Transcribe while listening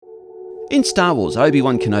In Star Wars,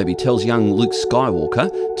 Obi-Wan Kenobi tells young Luke Skywalker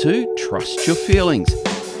to trust your feelings.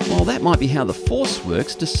 While that might be how the Force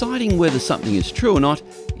works, deciding whether something is true or not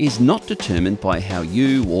is not determined by how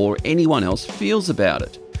you or anyone else feels about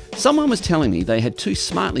it. Someone was telling me they had two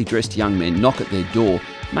smartly dressed young men knock at their door,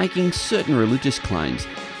 making certain religious claims.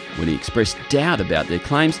 When he expressed doubt about their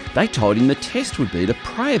claims, they told him the test would be to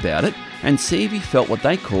pray about it and see if he felt what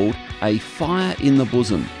they called a fire in the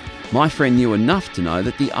bosom. My friend knew enough to know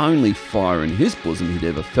that the only fire in his bosom he'd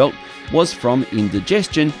ever felt was from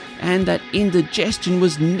indigestion, and that indigestion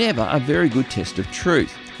was never a very good test of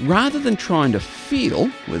truth. Rather than trying to feel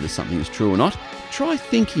whether something is true or not, try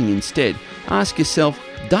thinking instead. Ask yourself,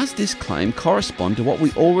 does this claim correspond to what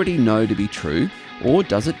we already know to be true, or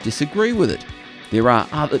does it disagree with it? There are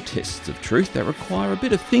other tests of truth that require a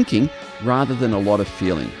bit of thinking rather than a lot of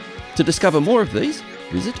feeling. To discover more of these,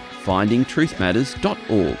 visit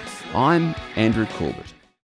findingtruthmatters.org. I'm Andrew Corbett.